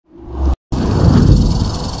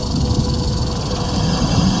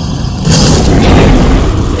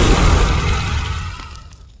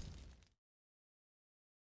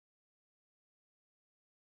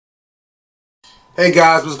Hey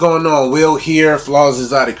guys, what's going on? Will here, Flawless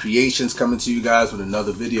Exotic Creations, coming to you guys with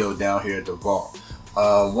another video down here at the vault.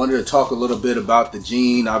 Wanted to talk a little bit about the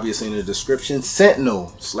gene, obviously in the description,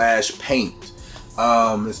 Sentinel / paint.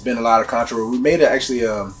 It's been a lot of controversy. We made actually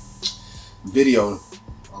a video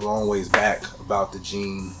a long ways back about the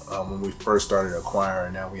gene when we first started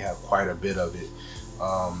acquiring. Now we have quite a bit of it,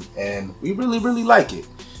 and we really like it.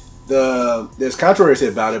 There's controversy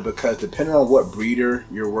about it because depending on what breeder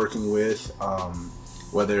you're working with,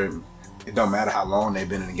 whether it don't matter how long they've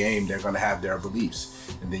been in the game, they're going to have their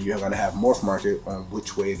beliefs, and then you're going to have Morph Market on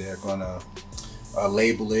which way they're going to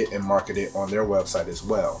label it and market it on their website as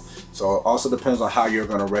well. So it also depends on how you're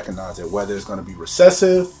going to recognize it, whether it's going to be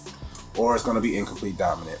recessive or it's going to be incomplete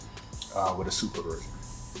dominant with a super version.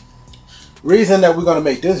 Reason that we're going to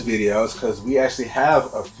make this video is because we actually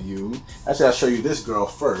have a few. Actually, I'll show you this girl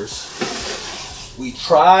first. We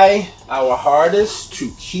try our hardest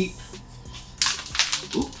to keep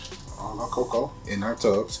all our cocoa in our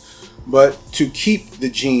tubs, but to keep the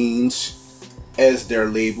genes as they're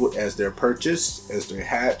labeled, as they're purchased, as they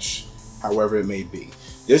hatch, however it may be.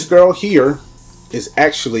 This girl here is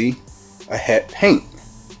actually a het paint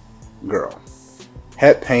girl.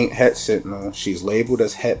 Het paint, het Sentinel. She's labeled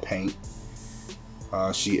as het paint.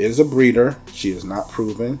 She is a breeder. She is not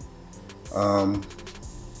proven. Gonna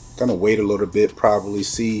wait a little bit, probably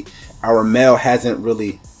see. Our male hasn't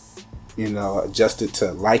really, adjusted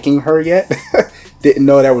to liking her yet. Didn't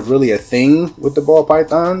know that was really a thing with the ball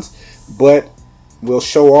pythons, but we'll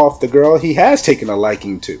show off the girl he has taken a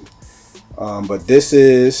liking to. But this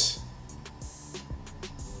is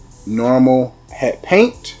normal het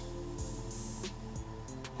paint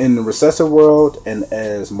in the recessive world, and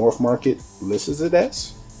as Morph Market lists it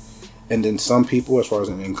as. And then some people, as far as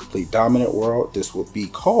an incomplete dominant world, this would be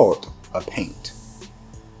called a paint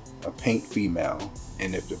female.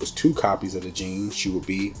 And if there was 2 copies of the gene, she would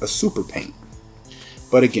be a super paint.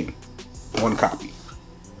 But again, 1 copy.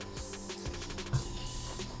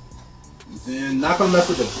 Then not gonna mess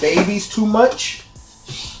with the babies too much,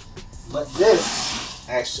 but this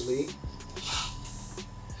actually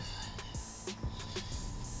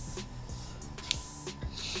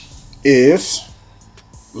is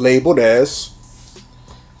labeled as,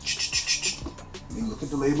 let me look at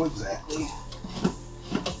the label exactly.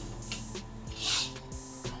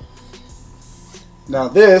 Now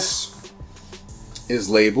this is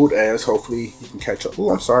labeled as, hopefully you can catch up. Oh,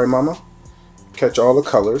 I'm sorry, mama. Catch all the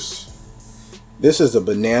colors. This is a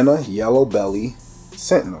banana yellow belly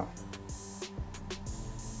Sentinel,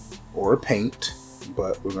 or paint,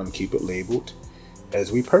 but we're going to keep it labeled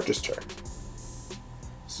as we purchased her.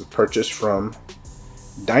 This is purchased from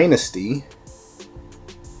Dynasty.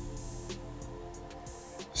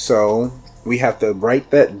 So we have to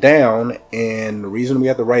write that down, and the reason we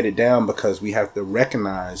have to write it down because we have to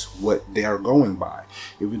recognize what they are going by.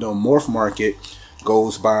 Even though Morph Market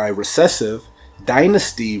goes by Recessive,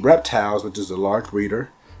 Dynasty Reptiles, which is a large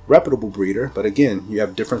breeder, reputable breeder, but again, you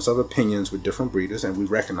have difference of opinions with different breeders, and we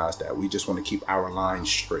recognize that. We just want to keep our lines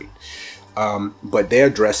straight. But they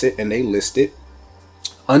address it and they list it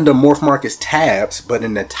under Morph Market's tabs, but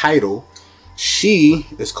in the title, she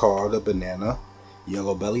is called a banana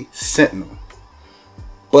yellow belly Sentinel,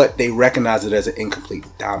 but they recognize it as an incomplete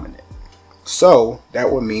dominant. So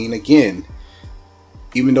that would mean, again,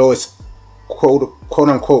 even though it's quote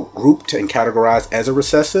unquote grouped and categorized as a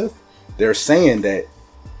recessive, they're saying that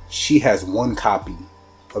she has 1 copy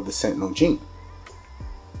of the Sentinel gene.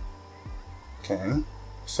 Okay,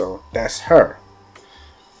 so that's her.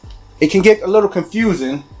 It can get a little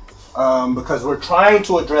confusing because we're trying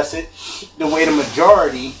to address it the way the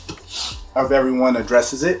majority of everyone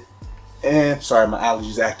addresses it. And sorry, my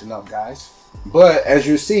allergies acting up, guys. But as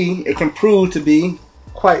you see, it can prove to be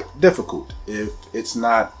quite difficult if it's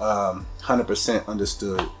not 100%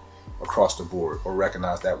 understood across the board or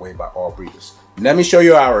recognized that way by all breeders. Let me show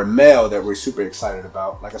you our male that we're super excited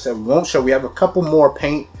about. Like I said, we have a couple more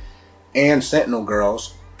paint and Sentinel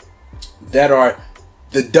girls that are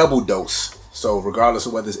the double dose. So regardless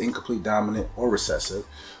of whether it's incomplete dominant or recessive,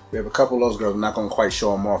 we have a couple of those girls. I'm not going to quite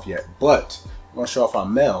show them off yet, but I'm going to show off our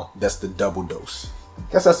male that's the double dose. I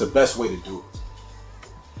guess that's the best way to do it.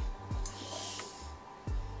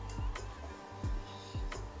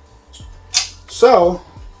 So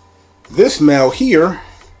this male here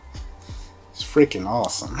is freaking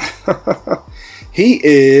awesome. He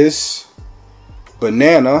is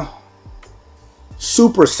banana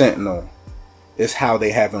super Sentinel is how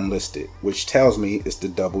they have him listed, which tells me it's the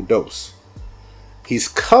double dose. His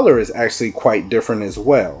color is actually quite different as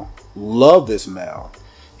well. Love this male.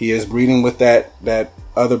 He is breeding with that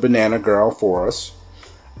other banana girl for us.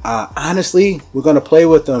 Honestly, we're going to play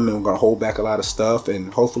with them and we're going to hold back a lot of stuff,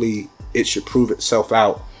 and hopefully it should prove itself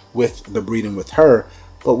out with the breeding with her.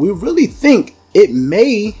 But we really think it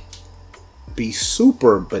may be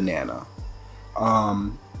super banana. I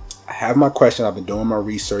have my question. I've been doing my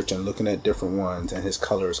research and looking at different ones, and his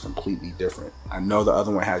color is completely different. I know the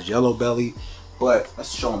other one has yellow belly, but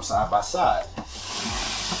let's show them side by side.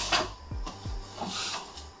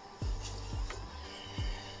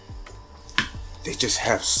 They just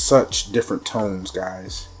have such different tones,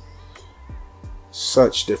 guys.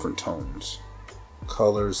 Such different tones.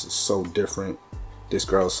 Colors is so different. This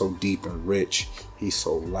girl is so deep and rich. He's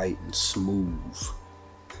so light and smooth.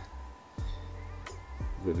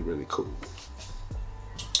 Really, really cool.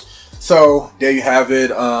 So there you have it.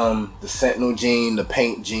 The Sentinel gene, the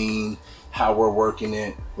paint gene, how we're working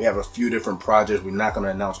it. We have a few different projects. We're not going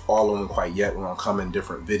to announce all of them quite yet. We're going to come in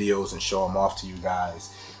different videos and show them off to you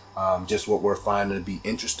guys. Just what we're finding to be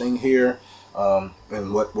interesting here,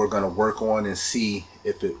 and what we're going to work on and see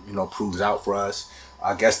if it, you know, proves out for us.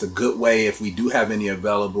 I guess the good way, if we do have any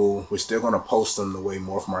available, we're still going to post them the way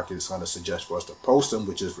Morph Market is going to suggest for us to post them,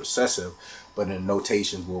 which is recessive. But in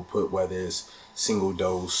notations, we'll put whether it's single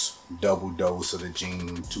dose, double dose of the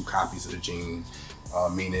gene, 2 copies of the gene,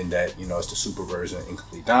 meaning that, you know, it's the super version,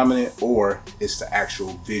 incomplete dominant, or it's the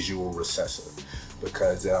actual visual recessive.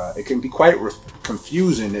 Because it can be quite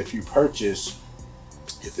confusing if you purchase,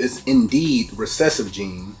 if it's indeed recessive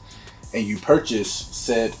gene, and you purchase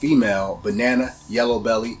said female banana, yellow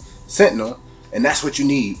belly, sentinel, and that's what you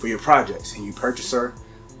need for your projects, and you purchase her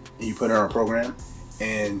and you put her on a program,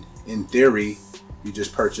 and in theory you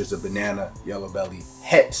just purchase a banana, yellow belly,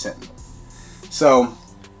 het sentinel. So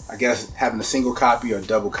I guess having a single copy or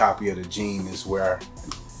double copy of the gene is where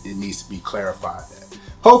it needs to be clarified at.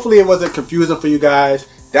 Hopefully it wasn't confusing for you guys.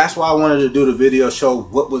 That's why I wanted to do the video, show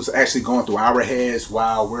what was actually going through our heads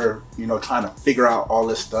while we're, you know, trying to figure out all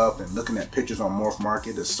this stuff and looking at pictures on Morph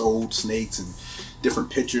Market, the sold snakes and different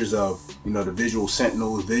pictures of, you know, the visual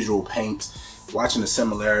sentinels, visual paints, watching the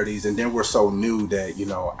similarities. And then we're so new that, you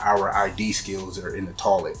know, our ID skills are in the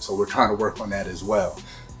toilet. So we're trying to work on that as well.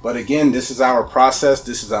 But again, this is our process.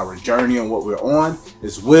 This is our journey on what we're on.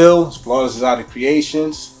 It's Will, it's Flawless Exotic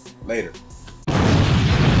Creations. Later.